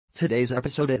Today's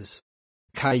episode is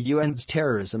Caillou ends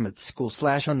terrorism at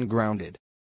school/Ungrounded.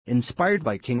 Inspired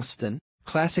by Kingston,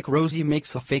 classic Rosie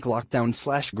makes a fake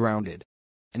lockdown/grounded.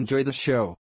 Enjoy the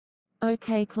show.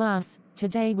 Okay class,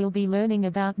 today we'll be learning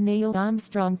about Neil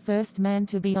Armstrong, first man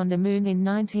to be on the moon in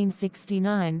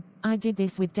 1969. I did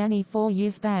this with Danny 4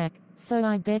 years back, so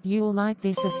I bet you'll like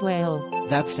this as well.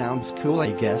 That sounds cool,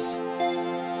 I guess.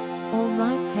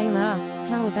 Alright Kayla,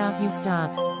 how about you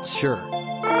start? Sure.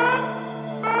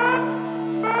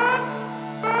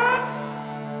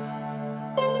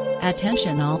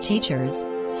 Attention all teachers,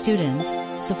 students,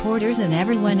 supporters and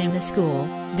everyone in the school,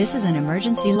 this is an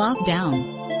emergency lockdown.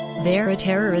 There a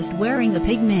terrorist wearing a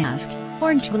pig mask,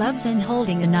 orange gloves and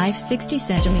holding a knife 60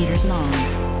 centimeters long.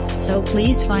 So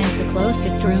please find the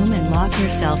closest room and lock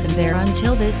yourself in there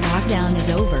until this lockdown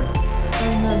is over.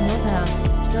 Oh no, not us.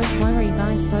 Don't worry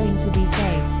guys, going to be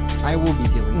safe. I will be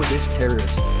dealing with this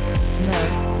terrorist. No,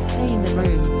 stay in the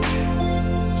room.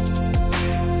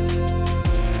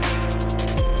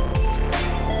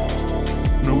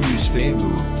 No, you stay in the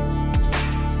room,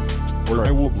 or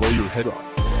I will blow your head off.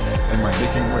 Am I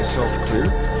making myself clear?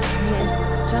 Yes,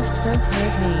 just don't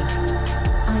hurt me.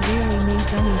 I really need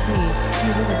Danny here, he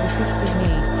would have assisted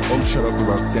me. Oh, shut up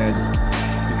about Danny,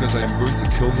 because I am going to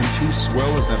kill him too, as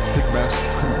well as that pig mask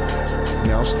criminal.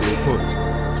 Now stay put,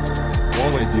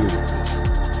 while I deal with this.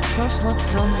 Josh, what's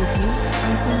wrong with you?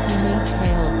 I think he needs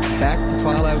help. Back to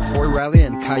Fallout 4 Rally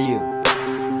and Caillou.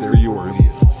 There you are, idiot.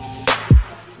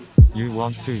 You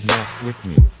want to mess with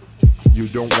me? You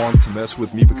don't want to mess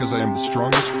with me because I am the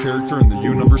strongest character in the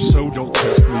universe, so don't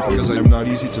test me because I am not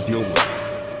easy to deal with.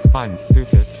 Fine,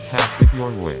 stupid, have it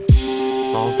your way.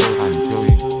 Also, I'm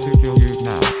going to kill you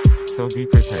now, so be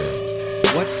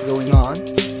prepared. What's going on?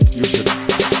 You should.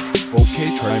 Okay,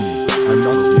 try me. I'm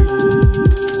not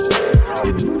of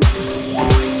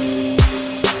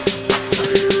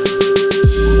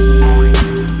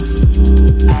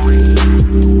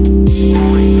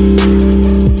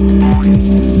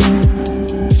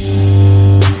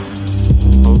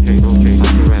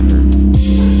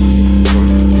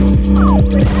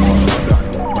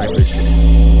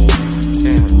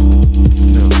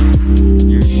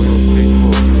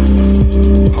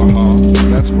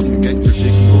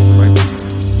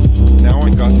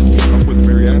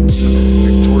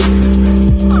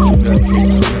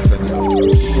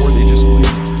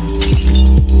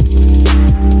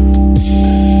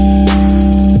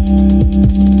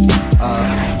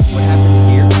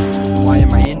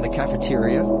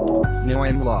No,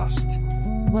 I'm lost.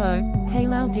 Whoa,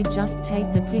 Caillou did just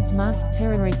take the pig mask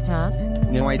terrorist out?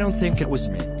 No, I don't think it was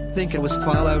me. Think it was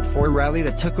Fallout 4 Rally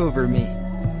that took over me.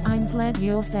 I'm glad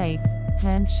you're safe.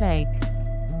 Handshake.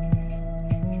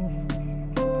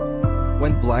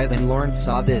 When Blythe and Lawrence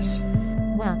saw this.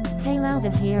 Wow, Caillou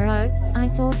the hero, I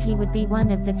thought he would be one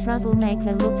of the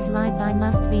troublemaker, looks like I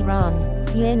must be wrong.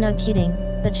 Yeah, no kidding,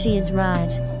 but she is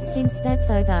right. Since that's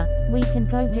over, we can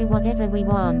go do whatever we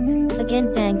want.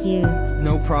 Again, thank you.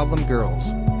 No problem,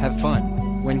 girls. Have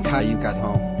fun. When Caillou got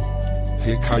home.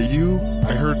 Hey Caillou,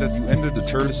 I heard that you ended the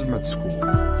terrorism at school.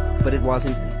 But it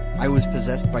wasn't me. I was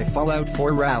possessed by Fallout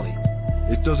 4 Rally.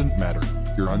 It doesn't matter.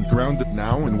 You're ungrounded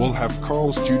now and we'll have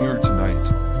Carl's Jr.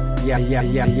 tonight. Yeah.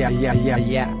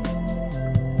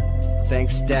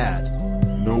 Thanks, Dad.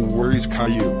 No worries,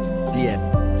 Caillou. The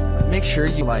end. Make sure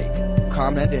you like,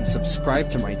 comment and subscribe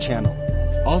to my channel.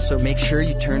 Also make sure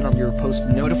you turn on your post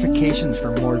notifications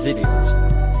for more videos.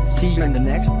 See you in the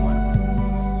next one.